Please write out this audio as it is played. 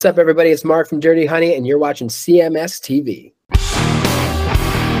What's up, everybody? It's Mark from Dirty Honey, and you're watching CMS TV.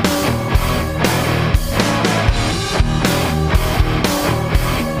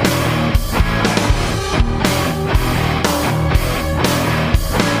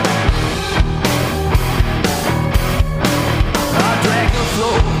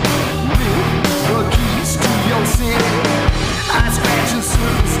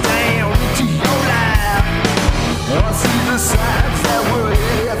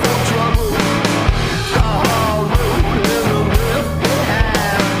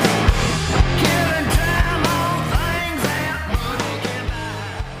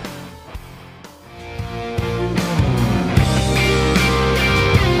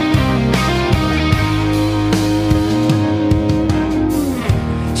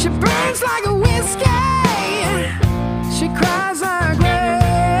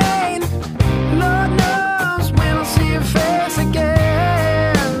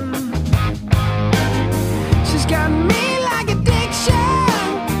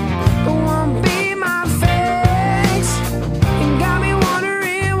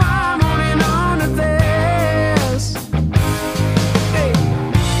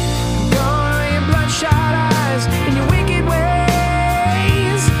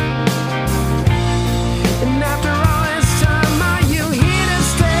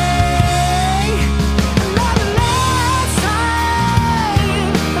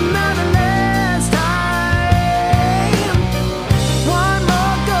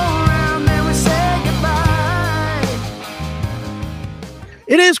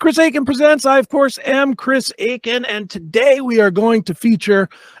 It is Chris Aiken Presents. I, of course, am Chris Aiken, and today we are going to feature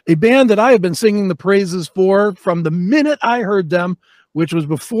a band that I have been singing the praises for from the minute I heard them, which was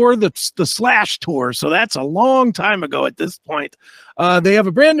before the Slash tour, so that's a long time ago at this point. They have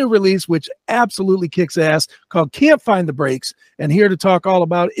a brand new release, which absolutely kicks ass, called Can't Find the Brakes, and here to talk all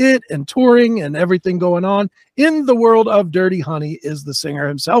about it and touring and everything going on in the world of Dirty Honey is the singer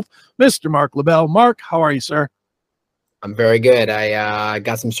himself, Mr. Mark LaBelle. Mark, how are you, sir? I'm very good. I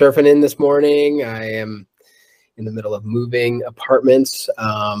got some surfing in this morning. I am in the middle of moving apartments.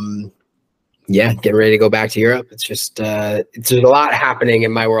 Yeah, getting ready to go back to Europe. It's just there's a lot happening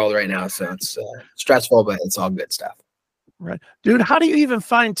in my world right now, so it's stressful, but it's all good stuff. Right, dude. How do you even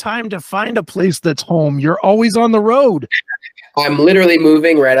find time to find a place that's home? You're always on the road. I'm literally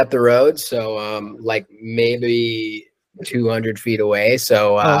moving right up the road, so like maybe 200 feet away.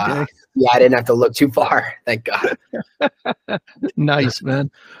 So okay. Yeah, I didn't have to look too far. Thank God. Nice, man.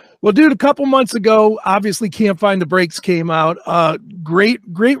 Well, dude, a couple months ago, obviously Can't Find the Brakes came out. Great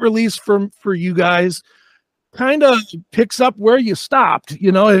release for you guys. Kind of picks up where you stopped,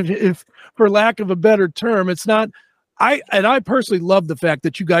 you know, if for lack of a better term. It's not, I personally love the fact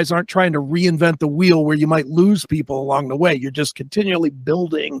that you guys aren't trying to reinvent the wheel where you might lose people along the way. You're just continually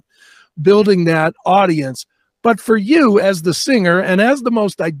building that audience. But for you as the singer and as the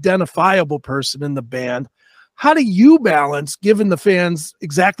most identifiable person in the band, how do you balance giving the fans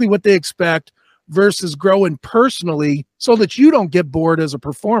exactly what they expect versus growing personally so that you don't get bored as a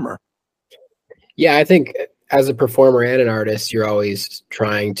performer? Yeah, I think as a performer and an artist, you're always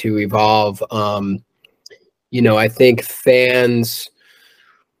trying to evolve. You know, I think fans,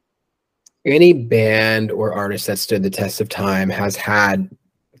 any band or artist that stood the test of time has had,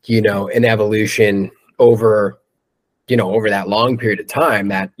 you know, an evolution over that long period of time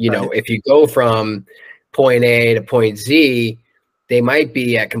that, you know, if you go from point A to point Z, they might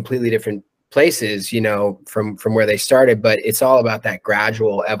be at completely different places, you know, from where they started, but it's all about that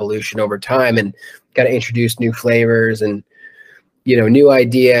gradual evolution over time, and got to introduce new flavors and, you know, new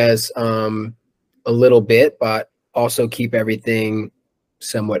ideas a little bit, but also keep everything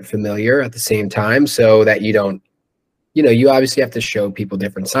somewhat familiar at the same time, so that you don't, you know, you obviously have to show people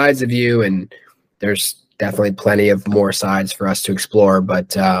different sides of you, and there's definitely plenty of more sides for us to explore.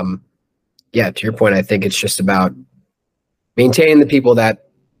 But yeah, to your point, I think it's just about maintaining the people that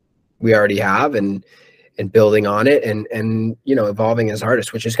we already have and building on it and you know, evolving as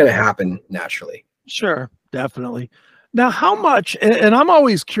artists, which is going to happen naturally. Sure, definitely. Now, how much, and I'm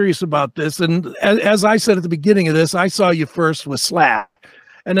always curious about this, and as I said at the beginning of this, I saw you first with Slash,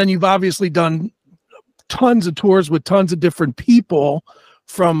 and then you've obviously done tons of tours with tons of different people,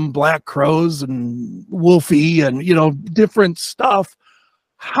 from Black Crowes and Wolfie and, you know, different stuff.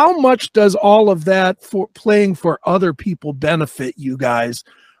 How much does all of that for playing for other people benefit you guys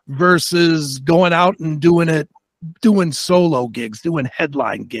versus going out and doing solo gigs, doing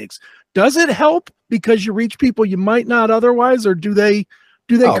headline gigs? Does it help because you reach people you might not otherwise, or do they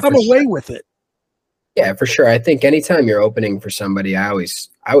come away with it? Yeah, for sure. I think anytime you're opening for somebody, I always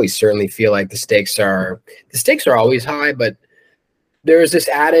certainly feel like the stakes are always high, but there's this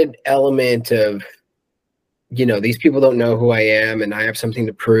added element of, you know, these people don't know who I am and I have something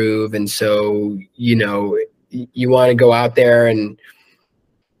to prove. And so, you know, you want to go out there and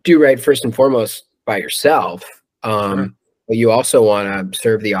do right first and foremost by yourself. Sure. But you also want to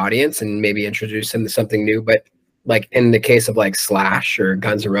serve the audience and maybe introduce them to something new. But like in the case of like Slash or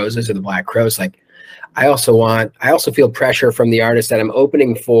Guns N' Roses or the Black Crowes, like I also feel pressure from the artists that I'm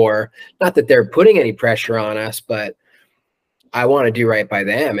opening for. Not that they're putting any pressure on us, but I want to do right by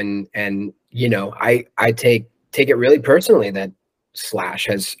them. And you know, I take it really personally that Slash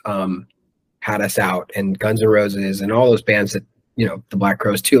has had us out, and Guns N' Roses and all those bands that, you know, the Black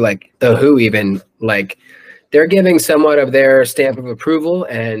Crowes too, like the Who even, like they're giving somewhat of their stamp of approval,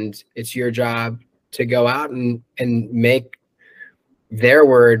 and it's your job to go out and make their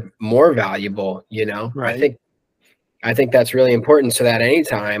word more valuable, you know. Right. I think that's really important, so that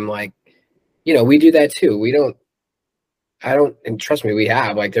anytime, like, you know, we do that too. And trust me, we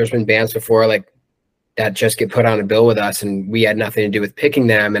have, like, there's been bands before like that just get put on a bill with us and we had nothing to do with picking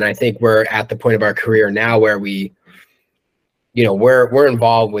them. And I think we're at the point of our career now where we, you know, we're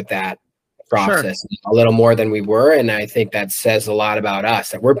involved with that process a little more than we were. And I think that says a lot about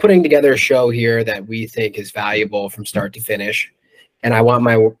us, that we're putting together a show here that we think is valuable from start to finish. And I want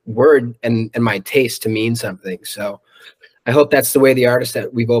my word and my taste to mean something. So I hope that's the way the artists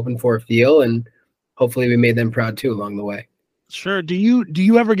that we've opened for feel, and hopefully we made them proud too along the way. Sure. Do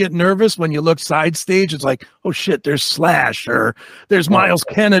you ever get nervous when you look side stage? It's like, oh shit, there's Slash or there's Miles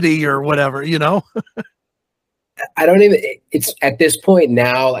Kennedy or whatever, you know? I don't even, it's at this point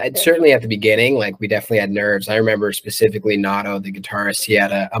now, certainly at the beginning, like we definitely had nerves. I remember specifically Nato, the guitarist, he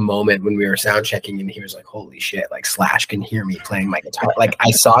had a moment when we were sound checking and he was like, holy shit, like Slash can hear me playing my guitar. Like I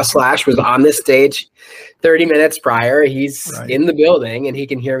saw Slash was on this stage 30 minutes prior. He's in the building and he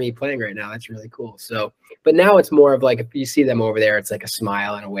can hear me playing right now. That's really cool. So, but now it's more of like, if you see them over there, it's like a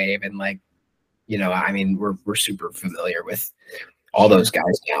smile and a wave. And like, you know, I mean, we're super familiar with all those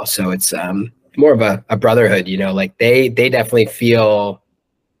guys now. So it's, more of a brotherhood, you know, like they definitely feel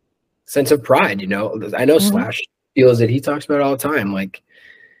sense of pride, you know. I know Slash feels it. He talks about it all the time. Like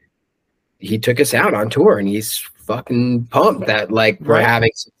he took us out on tour and he's fucking pumped that like we're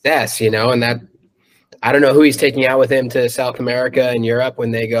having success, you know, and that I don't know who he's taking out with him to South America and Europe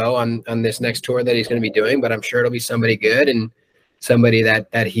when they go on this next tour that he's going to be doing, but I'm sure it'll be somebody good and somebody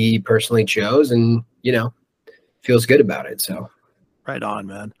that he personally chose and, you know, feels good about it. So right on,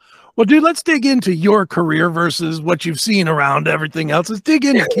 man. Well, dude, let's dig into your career versus what you've seen around everything else. Let's dig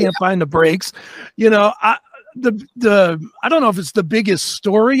into Can't Find the Breaks. You know, I don't know if it's the biggest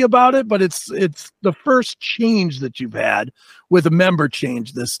story about it, but it's the first change that you've had with a member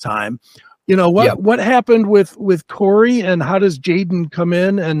change this time. You know, what happened with Corey, and how does Jaden come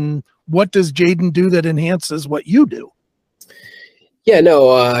in, and what does Jaden do that enhances what you do? Yeah,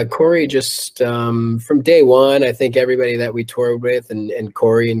 no, Corey just from day one, I think everybody that we toured with and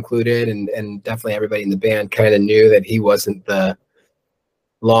Corey included and definitely everybody in the band kind of knew that he wasn't the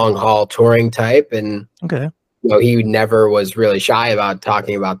long haul touring type. And you know, he never was really shy about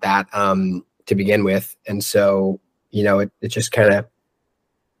talking about that to begin with. And so, you know, it just kind of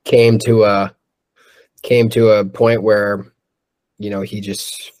came to a point where, you know, he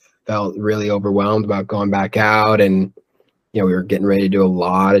just felt really overwhelmed about going back out, and you know, we were getting ready to do a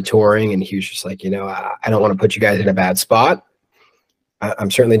lot of touring, and he was just like, you know, I don't want to put you guys in a bad spot. I'm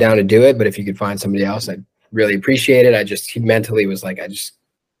certainly down to do it, but if you could find somebody else, I'd really appreciate it. He mentally was like, I just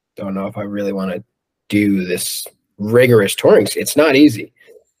don't know if I really want to do this rigorous touring. It's not easy.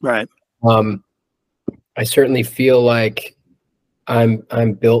 Right. I certainly feel like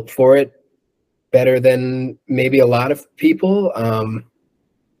I'm built for it better than maybe a lot of people.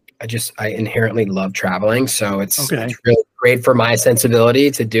 I inherently love traveling, so it's really great for my sensibility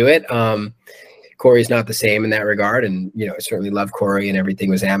to do it. Corey's not the same in that regard, and you know, I certainly love Corey, and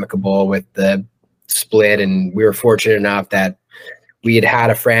everything was amicable with the split. And we were fortunate enough that we had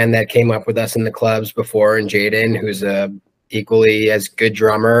a friend that came up with us in the clubs before, and Jaden, who's a equally as good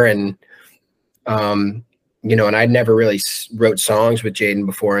drummer, and you know, and I'd never really wrote songs with Jaden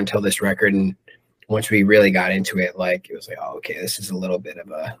before until this record, and once we really got into it, like it was like, oh, okay, this is a little bit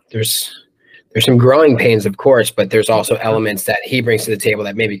of there's some growing pains, of course, but there's also elements that he brings to the table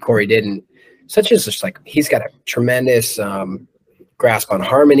that maybe Corey didn't, such as just like, he's got a tremendous grasp on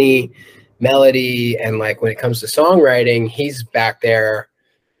harmony, melody. And like, when it comes to songwriting, he's back there,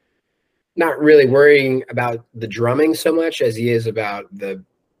 not really worrying about the drumming so much as he is about the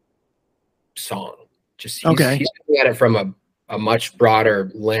song. Just he's looking at it from a much broader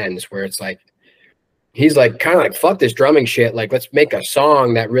lens, where it's like, he's like, kind of like, fuck this drumming shit. Like, let's make a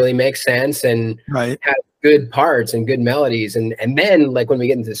song that really makes sense and right. has good parts and good melodies. And then like when we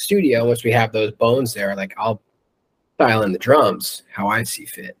get into the studio, once we have those bones there, like I'll dial in the drums how I see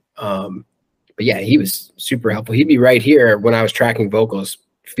fit. But yeah, he was super helpful. He'd be right here when I was tracking vocals,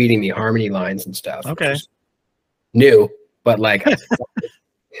 feeding me harmony lines and stuff. Okay. New, but like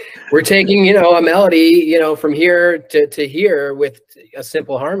we're taking, a melody, from here to here with a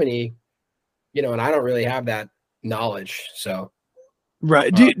simple harmony, and I don't really have that knowledge. So,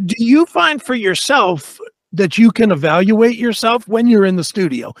 right. Do you find for yourself that you can evaluate yourself when you're in the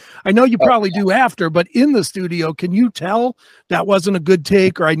studio? I know you probably do after, but in the studio, can you tell that wasn't a good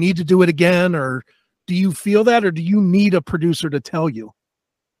take or I need to do it again? Or do you feel that, or do you need a producer to tell you?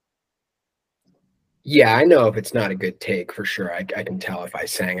 Yeah, I know if it's not a good take for sure. I can tell if I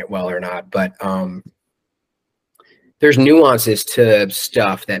sang it well or not, but there's nuances to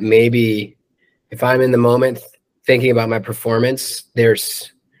stuff that maybe if I'm in the moment thinking about my performance, you're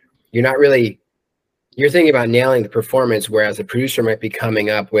thinking about nailing the performance, whereas a producer might be coming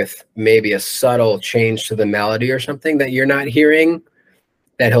up with maybe a subtle change to the melody or something that you're not hearing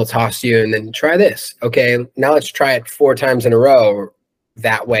that he'll toss to you and then try this. Okay, now let's try it 4 times in a row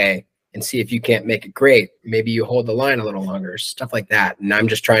that way and see if you can't make it great. Maybe you hold the line a little longer, stuff like that. And I'm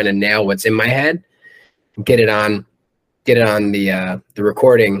just trying to nail what's in my head and get it on the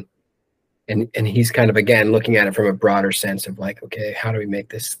recording. And he's kind of, again, looking at it from a broader sense of like, okay, how do we make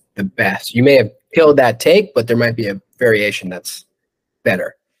this the best? You may have killed that take, but there might be a variation that's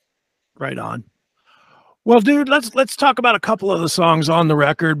better. Right on. Well, dude, let's talk about a couple of the songs on the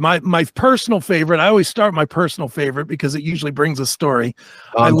record. My personal favorite, I always start my personal favorite because it usually brings a story.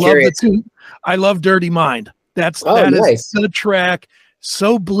 I love Dirty Mind. That nice. Is the track.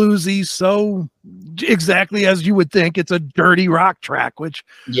 So bluesy, so exactly as you would think. It's a dirty rock track, which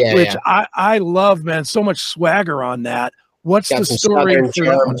I love, man. So much swagger on that. What's the story for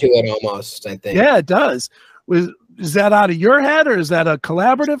charm to it almost, I think. Yeah, it does. Is that out of your head or is that a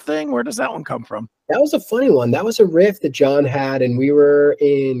collaborative thing? Where does that one come from? That was a funny one. That was a riff that John had, and we were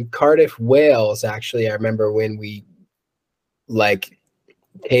in Cardiff, Wales, actually. I remember when we like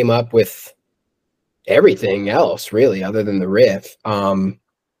came up with everything else really other than the riff.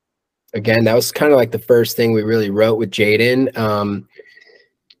 Again, that was kind of like the first thing we really wrote with Jaden.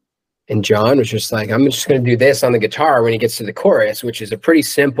 And John was just like, I'm just going to do this on the guitar when he gets to the chorus, which is a pretty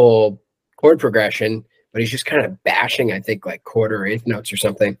simple chord progression, but he's just kind of bashing, I think, like quarter or eighth notes or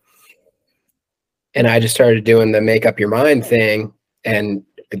something. And I just started doing the make up your mind thing. And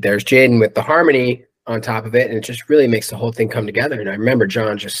there's Jaden with the harmony on top of it. And it just really makes the whole thing come together. And I remember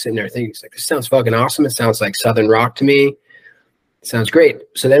John just sitting there thinking, he's like, this sounds fucking awesome. It sounds like Southern rock to me. It sounds great.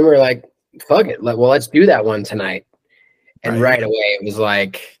 So then we're like, fuck it. Well, let's do that one tonight. And right away it was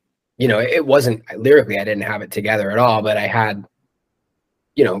like, it wasn't lyrically, I didn't have it together at all, but I had,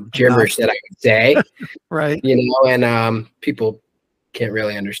 gibberish that I could say. Right. And people can't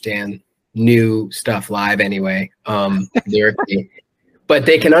really understand new stuff live anyway, lyrically. But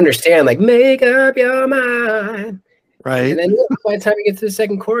they can understand, like, make up your mind. Right. And then by the time you get to the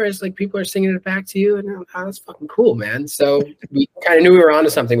second chorus, like, people are singing it back to you. And that's fucking cool, man. So we kind of knew we were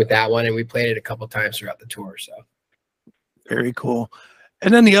onto something with that one. And we played it a couple times throughout the tour. So very cool.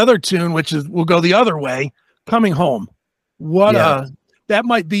 And then the other tune, which will go the other way, Coming Home. That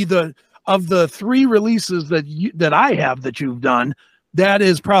might be of the 3 releases that I have that you've done, that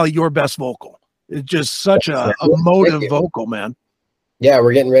is probably your best vocal. It's just such a emotive vocal, man. Yeah,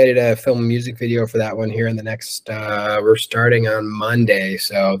 we're getting ready to film a music video for that one here in the next, we're starting on Monday.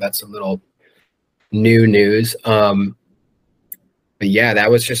 So that's a little new news. But yeah,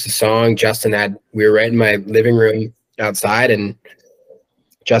 that was just a song we were right in my living room outside, and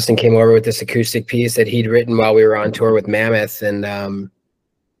Justin came over with this acoustic piece that he'd written while we were on tour with Mammoth. And,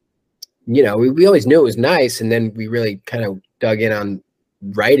 we always knew it was nice. And then we really kind of dug in on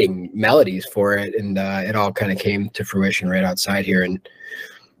writing melodies for it. And it all kind of came to fruition right outside here. And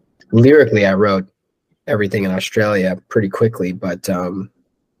lyrically, I wrote everything in Australia pretty quickly. But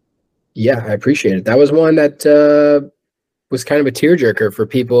yeah, I appreciate it. That was one that was kind of a tearjerker for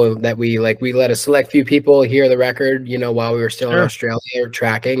people that we let a select few people hear the record, while we were still in Australia or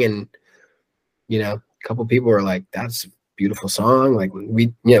tracking. And, a couple people were like, that's a beautiful song. Like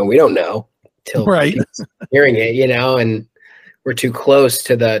we don't know till hearing it, and we're too close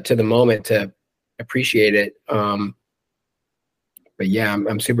to the moment to appreciate it. But yeah,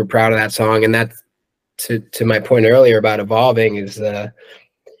 I'm super proud of that song. And that, to my point earlier about evolving, is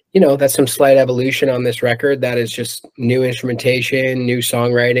that's some slight evolution on this record. That is just new instrumentation, new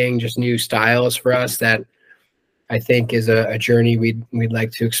songwriting, just new styles for us that I think is a journey we'd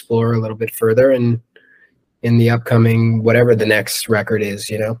like to explore a little bit further. And in the upcoming, whatever the next record is,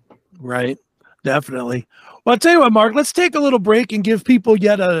 you know? Right. Definitely. Well, I'll tell you what, Mark, let's take a little break and give people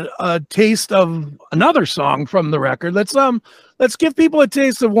yet a taste of another song from the record. Let's give people a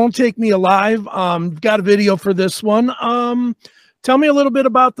taste of Won't Take Me Alive. Got a video for this one. Tell me a little bit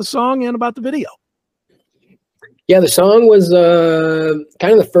about the song and about the video. Yeah, the song was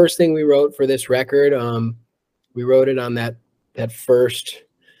kind of the first thing we wrote for this record. We wrote it on that first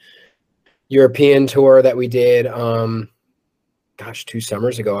European tour that we did, gosh, 2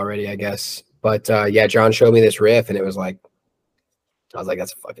 summers ago already, I guess. But yeah, John showed me this riff, and it was like, I was like,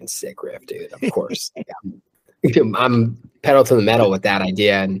 that's a fucking sick riff, dude. Of course. I'm pedal to the metal with that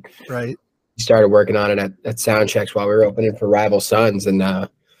idea. And right. Started working on it at sound checks while we were opening for Rival Sons. And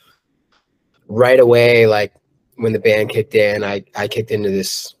right away, like when the band kicked in, I kicked into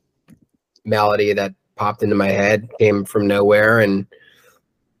this melody that popped into my head, came from nowhere. And,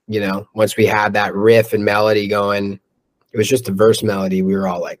 you know, once we had that riff and melody going, it was just a verse melody. We were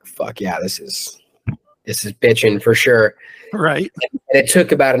all like, fuck yeah, this is bitching for sure. Right. And it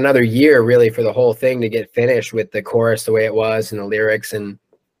took about another year really for the whole thing to get finished with the chorus the way it was and the lyrics. And,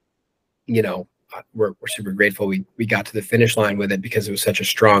 you know, we're super grateful we got to the finish line with it because it was such a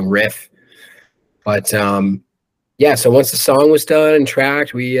strong riff. But yeah, so once the song was done and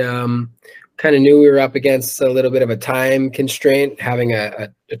tracked, we kind of knew we were up against a little bit of a time constraint, having a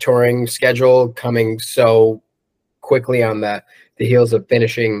touring schedule coming so quickly on the heels of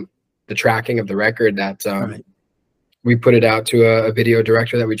finishing the tracking of the record that right. We put it out to a video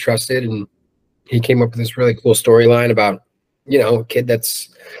director that we trusted, and he came up with this really cool storyline about, you know, a kid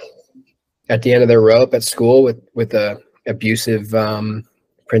that's at the end of their rope at school with a abusive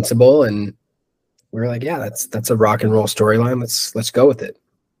principal, and we were like, yeah, that's a rock and roll storyline. Let's go with it.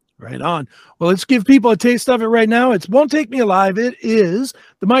 Right on. Well, let's give people a taste of it right now. It Won't Take Me Alive. It is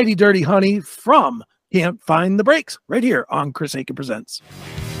the Mighty Dirty Honey from Can't Find the Brakes right here on Chris Akin Presents.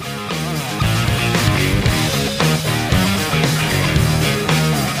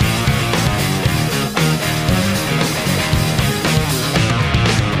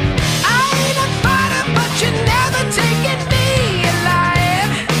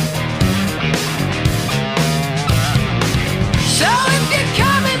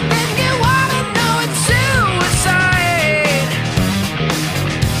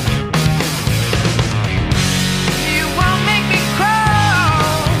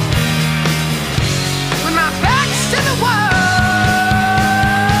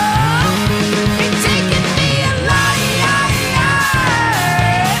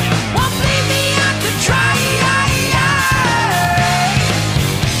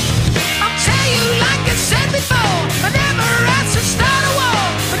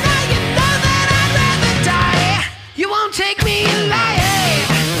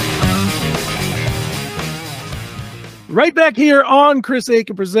 Right back here on Chris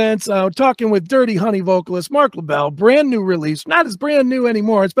Akin Presents, talking with Dirty Honey vocalist Mark LaBelle. Brand new release. Not as brand new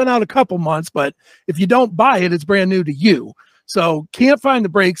anymore. It's been out a couple months, but if you don't buy it, it's brand new to you. So Can't Find the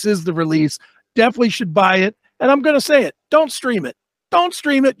Brakes is the release. Definitely should buy it. And I'm going to say it. Don't stream it. Don't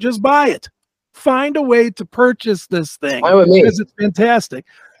stream it. Just buy it. Find a way to purchase this thing because it's fantastic.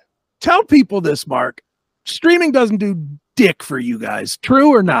 Tell people this, Mark. Streaming doesn't do dick for you guys.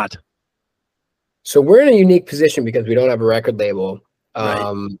 True or not? So we're in a unique position because we don't have a record label.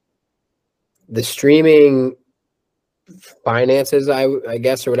 Right. The streaming finances, I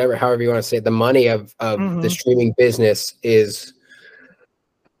guess, or whatever, however you want to say it, the money of the streaming business is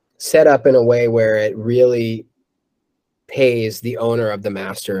set up in a way where it really pays the owner of the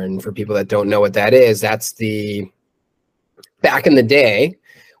master. And for people that don't know what that is, that's back in the day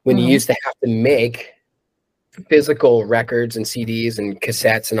when you used to have to make physical records and CDs and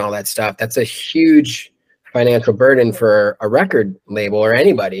cassettes and all that stuff. That's a huge financial burden for a record label or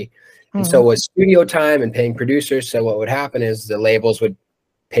anybody. And so it was studio time and paying producers. So what would happen is the labels would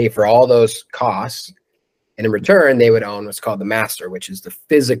pay for all those costs, and in return they would own what's called the master, which is the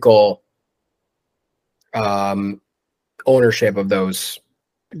physical ownership of those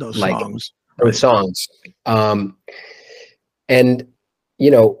songs. Those songs. And you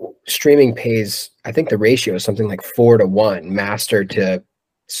know, streaming pays, I think the ratio is something like 4-to-1 master to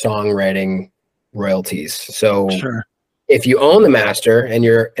songwriting royalties. So if you own the master and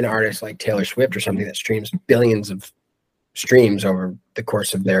you're an artist like Taylor Swift or something that streams billions of streams over the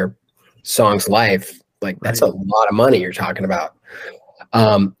course of their song's life, like that's a lot of money you're talking about.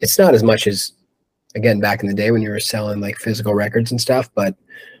 It's not as much as, again, back in the day when you were selling like physical records and stuff, but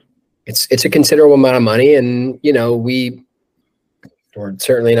it's a considerable amount of money. And, you know, we're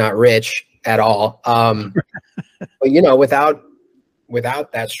certainly not rich at all. But, you know, without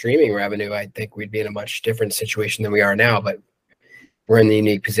without that streaming revenue, I think we'd be in a much different situation than we are now, but we're in the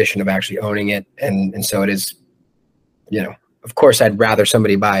unique position of actually owning it. And so it is, you know, of course I'd rather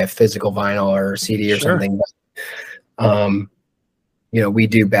somebody buy a physical vinyl or CD or something, but, you know, we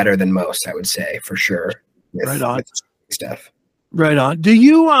do better than most, I would say, for sure. Right on. Stuff. Right on. Do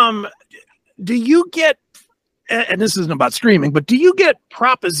you get, and this isn't about streaming, but do you get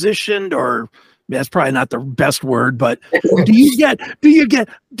propositioned, or that's probably not the best word, but do you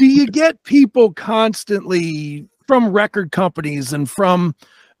get people constantly from record companies and from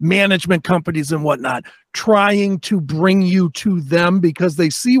management companies and whatnot trying to bring you to them because they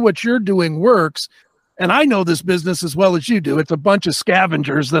see what you're doing works? And I know this business as well as you do. It's a bunch of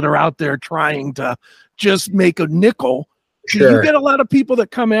scavengers that are out there trying to just make a nickel. Sure. Do you get a lot of people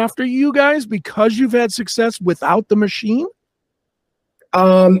that come after you guys because you've had success without the machine?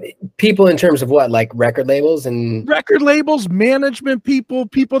 People in terms of what, like record labels, management people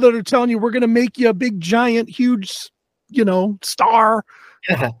that are telling you we're going to make you a big, giant, huge, you know, star.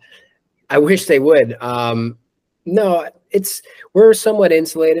 I wish they would. No, we're somewhat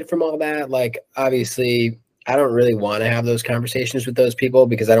insulated from all that. Like, obviously, I don't really want to have those conversations with those people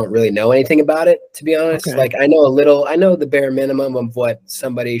because I don't really know anything about it, to be honest. Okay. Like, I know the bare minimum of what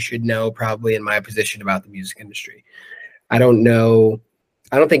somebody should know probably in my position about the music industry. I don't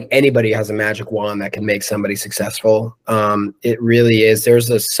think anybody has a magic wand that can make somebody successful. It really is.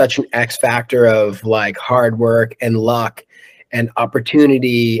 There's such an X factor of like hard work and luck and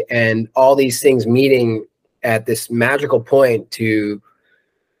opportunity and all these things meeting at this magical point to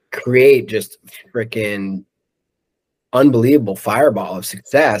create just freaking unbelievable fireball of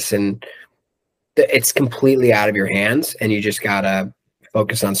success. And it's completely out of your hands, and you just gotta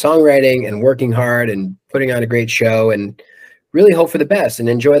focus on songwriting and working hard and putting on a great show and really hope for the best and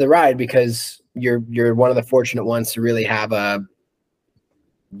enjoy the ride, because you're one of the fortunate ones to really have a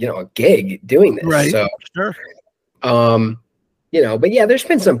gig doing this. Right. So sure. But yeah, there's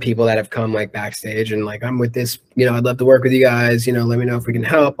been some people that have come like backstage and like, I'm with this, I'd love to work with you guys, let me know if we can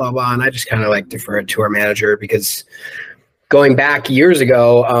help, blah, blah. And I just kind of like defer it to our manager, because going back years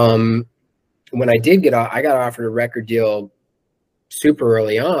ago, when I got offered a record deal super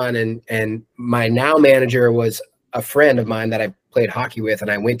early on, and my now manager was a friend of mine that I played hockey with,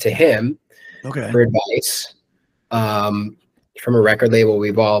 and I went to him for advice from a record label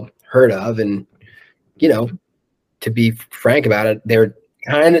we've all heard of. And, to be frank about it, they were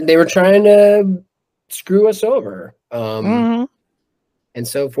trying to screw us over. And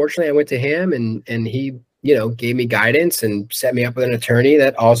so fortunately I went to him, and he, gave me guidance and set me up with an attorney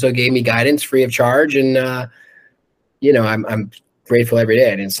that also gave me guidance free of charge. And, I'm grateful every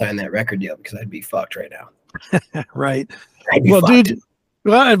day I didn't sign that record deal, because I'd be fucked right now. Right. Well, dude,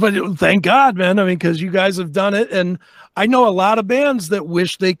 but thank God, man. I mean, because you guys have done it. And I know a lot of bands that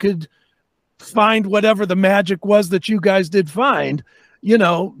wish they could find whatever the magic was that you guys did find,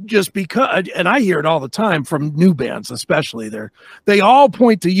 just because, and I hear it all the time from new bands, especially they all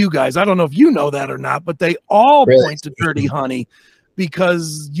point to you guys. I don't know if you know that or not, but they all point to Dirty Honey,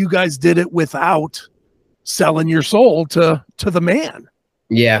 because you guys did it without selling your soul to the man.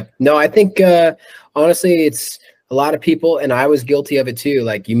 Yeah, no, I think, honestly, it's a lot of people, and I was guilty of it too.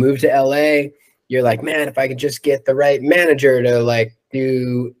 Like, you move to LA, you're like, man, if I could just get the right manager to like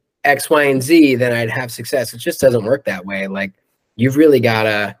do X, Y, and Z, then I'd have success. It just doesn't work that way. Like, you've really got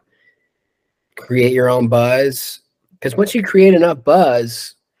to create your own buzz, because once you create enough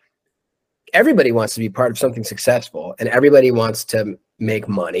buzz, everybody wants to be part of something successful, and everybody wants to make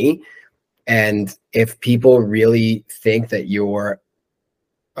money. And if people really think that you're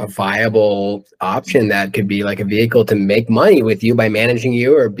a viable option that could be like a vehicle to make money with you by managing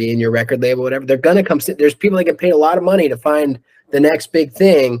you or being your record label, whatever, they're going to come. There's people that get paid a lot of money to find the next big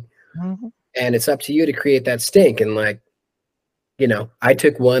thing. And it's up to you to create that stink. And like, I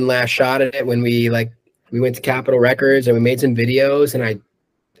took one last shot at it when we went to Capitol Records, and we made some videos, and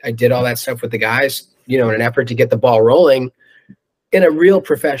I did all that stuff with the guys, in an effort to get the ball rolling in a real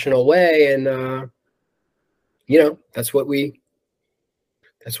professional way. And, that's what we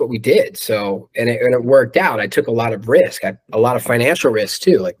did. So, and it worked out. I took a lot of risk, a lot of financial risk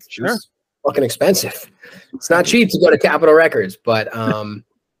too. Like, it was fucking expensive. It's not cheap to go to Capitol Records, but,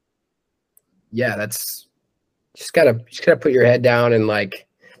 yeah, that's just gotta put your head down and like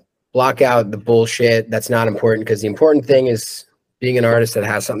block out the bullshit. That's not important, because the important thing is being an artist that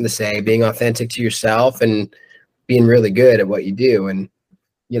has something to say, being authentic to yourself, and being really good at what you do. And,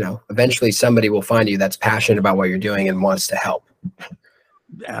 eventually somebody will find you that's passionate about what you're doing and wants to help.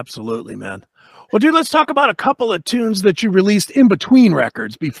 Absolutely, man. Well, dude, let's talk about a couple of tunes that you released in between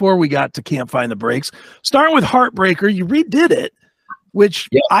records before we got to Can't Find the Breaks. Starting with Heartbreaker, you redid it. which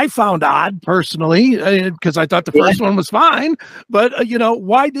I found odd personally, because I thought the first one was fine. But you know,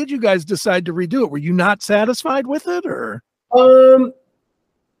 why did you guys decide to redo it? Were you not satisfied with it, or?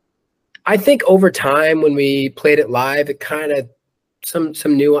 I think over time when we played it live, it kind of some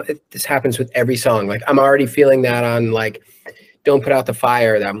new. This happens with every song. Like I'm already feeling that on like "Don't Put Out the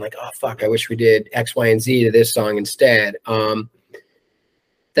Fire." That I'm like, oh fuck, I wish we did X, Y, and Z to this song instead.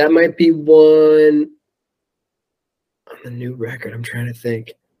 That might be one on the new record. I'm trying to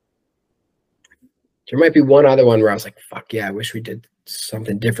think. There might be one other one where I was like, fuck yeah, I wish we did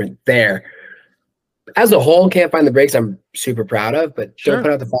something different there. As a whole, Can't Find the Breaks, I'm super proud of, but Don't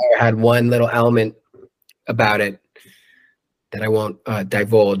Put Out the Fire had one little element about it that I won't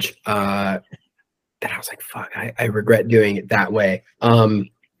divulge, that I was like, fuck, I regret doing it that way. But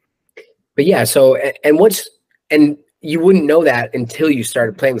yeah, so, and you wouldn't know that until you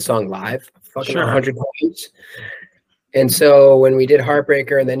started playing the song live, fucking 100 times. And so when we did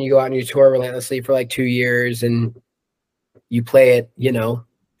Heartbreaker, and then you go out and you tour relentlessly for like 2 years, and you play it, you know,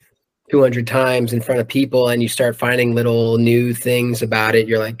 200 times in front of people, and you start finding little new things about it.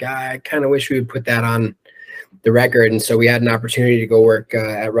 You're like, I kind of wish we would put that on the record. And so we had an opportunity to go work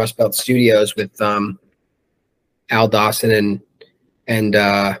at Rust Belt Studios with Al Dawson and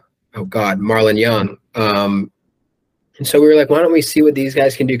oh God, Marlon Young. And so we were like, why don't we see what these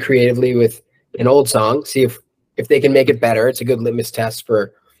guys can do creatively with an old song, see if they can make it better. It's a good litmus test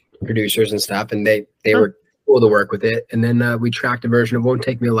for producers and stuff. And they were cool to work with it. And then we tracked a version of Won't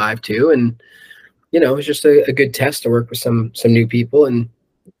Take Me Alive too. And, you know, it was just a good test to work with some new people, and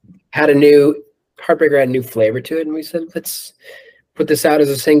had a new Heartbreaker had a new flavor to it. And we said, let's put this out as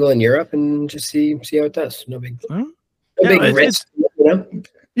a single in Europe and just see how it does. No big risk, you know?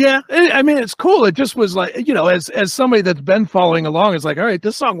 Yeah, I mean, it's cool. It just was like, you know, as somebody that's been following along, it's like, all right,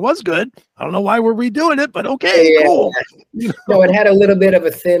 this song was good. I don't know why we're redoing it, but okay, cool. You know? No, it had a little bit of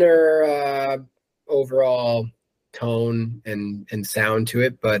a thinner overall tone and sound to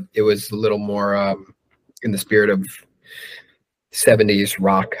it, but it was a little more in the spirit of 70s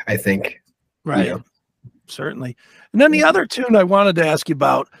rock, I think. Right. You know? Certainly. And then the other tune I wanted to ask you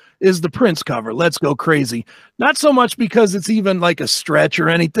about is the Prince cover, Let's Go Crazy. Not so much because it's even like a stretch or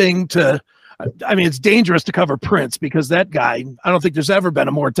anything I mean, it's dangerous to cover Prince because that guy, I don't think there's ever been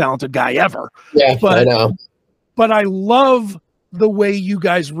a more talented guy ever. Yeah, I know. But I love the way you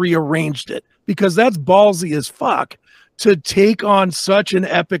guys rearranged it, because that's ballsy as fuck to take on such an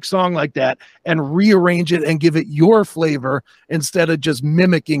epic song like that and rearrange it and give it your flavor instead of just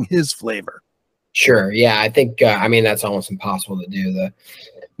mimicking his flavor. Sure. Yeah, I think, I mean, that's almost impossible to do, the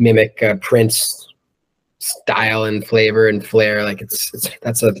mimic Prince style and flavor and flair. Like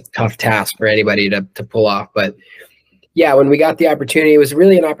that's a tough task for anybody to pull off. But yeah, when we got the opportunity, it was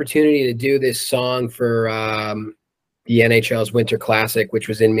really an opportunity to do this song for the NHL's Winter Classic, which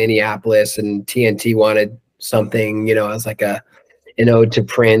was in Minneapolis, and TNT wanted something, you know, as like an ode to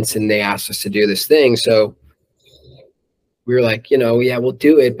Prince, and they asked us to do this thing. So we were like, you know, yeah, we'll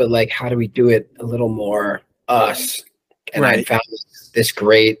do it, but like, how do we do it a little more us? And I found this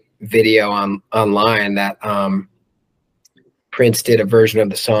great video online that Prince did a version of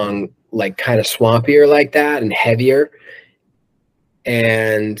the song like kind of swampier like that and heavier.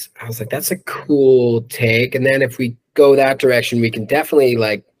 And I was like, that's a cool take. And then if we go that direction, we can definitely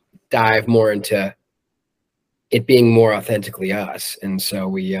like dive more into it being more authentically us. And so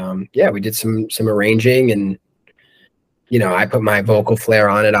we did some arranging, and you know, I put my vocal flair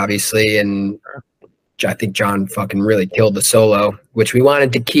on it, obviously, and I think John fucking really killed the solo, which we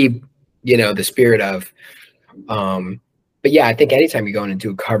wanted to keep, you know, the spirit of. But yeah, I think anytime you go in and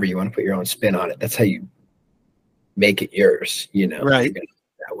do a cover, you want to put your own spin on it. That's how you make it yours, you know, right?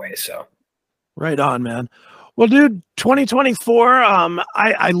 That way. So, right on, man. Well, dude, 2024.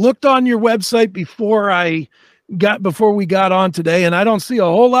 I looked on your website before we got on today, and I don't see a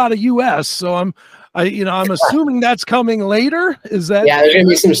whole lot of US. So I'm assuming that's coming later. Is that? Yeah, there's gonna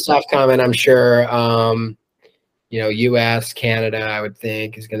be some stuff coming, I'm sure. You know, US, Canada, I would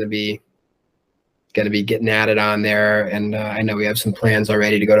think is gonna be getting added on there, and I know we have some plans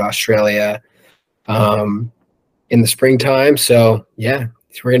already to go to Australia in the springtime. So yeah,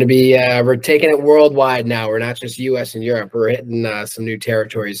 we're gonna be we're taking it worldwide now. We're not just US and Europe. We're hitting some new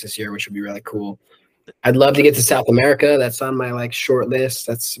territories this year, which will be really cool. I'd love to get to South America. That's on my like short list.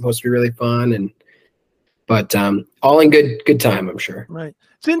 That's supposed to be really fun, but all in good time, I'm sure. Right.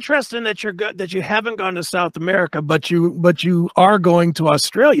 It's interesting that that you haven't gone to South America, but you are going to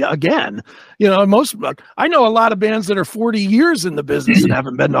Australia again. You know, I know a lot of bands that are 40 years in the business and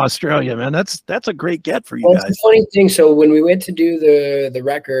haven't been to Australia, man. That's a great get for you guys. It's a funny thing. So when we went to do the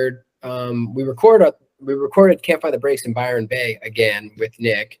record, we recorded Can't Find the Brakes in Byron Bay again with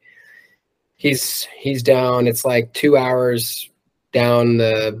Nick. He's down. It's like 2 hours down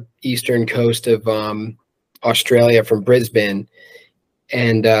the eastern coast of Australia from Brisbane,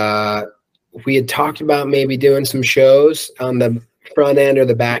 and we had talked about maybe doing some shows on the front end or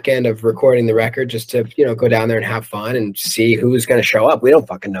the back end of recording the record, just to go down there and have fun and see who's going to show up. We don't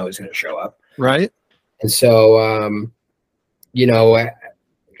fucking know who's going to show up, right? And so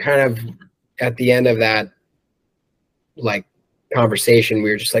kind of at the end of that like conversation, we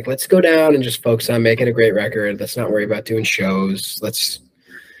were just like, let's go down and just focus on making a great record. Let's not worry about doing shows.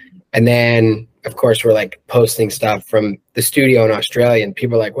 And then of course we're like posting stuff from the studio in Australia, and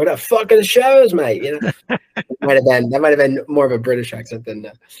people are like, what the fuck are the shows, mate? That might have been more of a British accent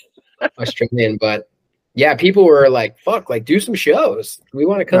than Australian, but yeah, people were like, fuck, like do some shows. We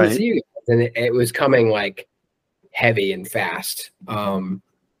want to come and see you guys. And it was coming like heavy and fast. I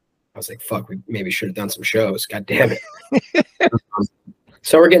was like, fuck, we maybe should have done some shows. God damn it.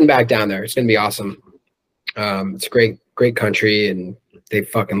 So we're getting back down there. It's going to be awesome. It's a great country, and they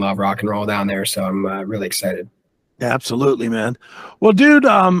fucking love rock and roll down there. So I'm really excited. Absolutely, man. Well, dude,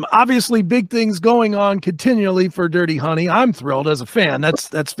 obviously big things going on continually for Dirty Honey. I'm thrilled as a fan. That's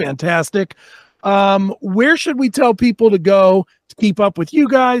fantastic. Where should we tell people to go to keep up with you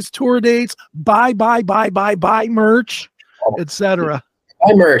guys, tour dates, buy merch, etc.?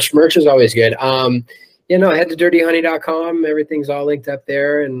 Buy merch. Merch is always good. Head to dirtyhoney.com. Everything's all linked up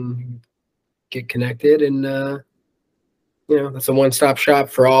there, and get connected. And, that's a one-stop shop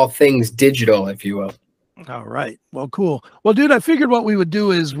for all things digital, if you will. All right. Well, cool. Well, dude, I figured what we would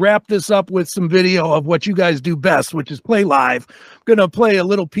do is wrap this up with some video of what you guys do best, which is play live. I'm going to play a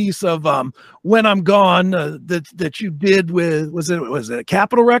little piece of When I'm Gone that you did with, was it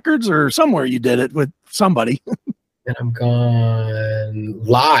Capitol Records or somewhere you did it with somebody? When I'm Gone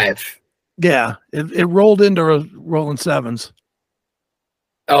live. Yeah. It rolled into Rolling Sevens.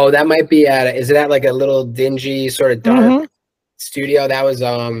 Oh, that might be is it at like a little dingy sort of dark studio? That was,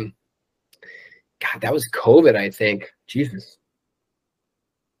 God, that was COVID, I think. Jesus.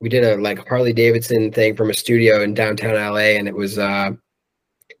 We did a like Harley Davidson thing from a studio in downtown LA, and it was that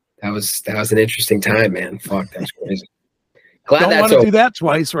was an interesting time, man. Fuck, that's crazy. Glad don't want to do that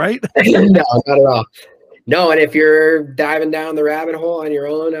twice, right? No, not at all. No, and if you're diving down the rabbit hole on your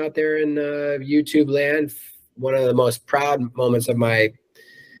own out there in YouTube land, one of the most proud moments of my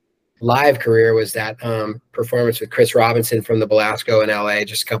live career was that performance with Chris Robinson from the Belasco in LA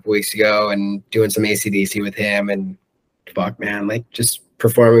just a couple weeks ago, and doing some AC/DC with him. And fuck, man, like just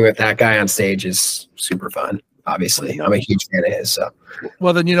performing with that guy on stage is super fun. Obviously, I'm a huge fan of his. So,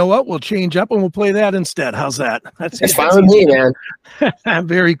 well, then you know what? We'll change up and we'll play that instead. How's that? That's fine with me, man.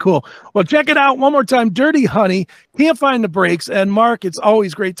 Very cool. Well, check it out one more time. Dirty Honey, Can't Find the Brakes. And Mark, it's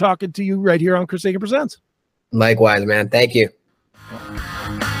always great talking to you right here on Chris Akin Presents. Likewise, man. Thank you.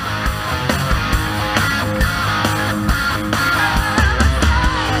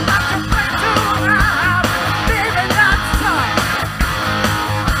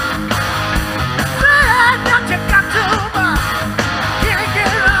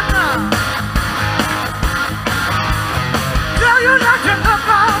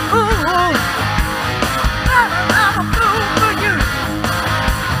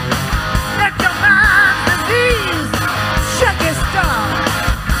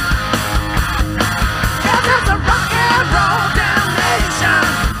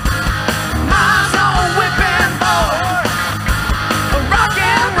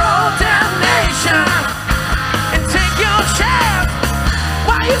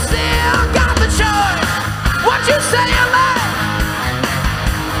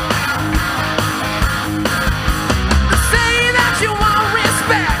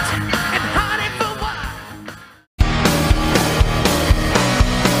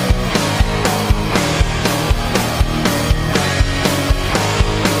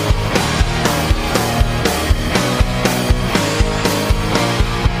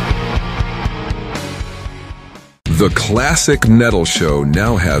 The Classic Metal Show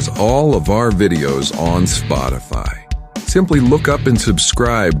now has all of our videos on Spotify. Simply look up and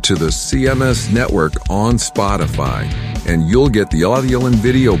subscribe to the CMS Network on Spotify, and you'll get the audio and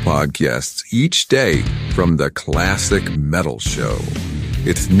video podcasts each day from The Classic Metal Show.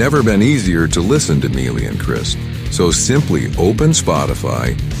 It's never been easier to listen to Mealy and Crisp, so simply open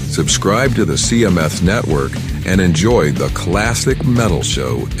Spotify, subscribe to the CMS Network, and enjoy The Classic Metal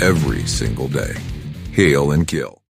Show every single day. Hail and kill.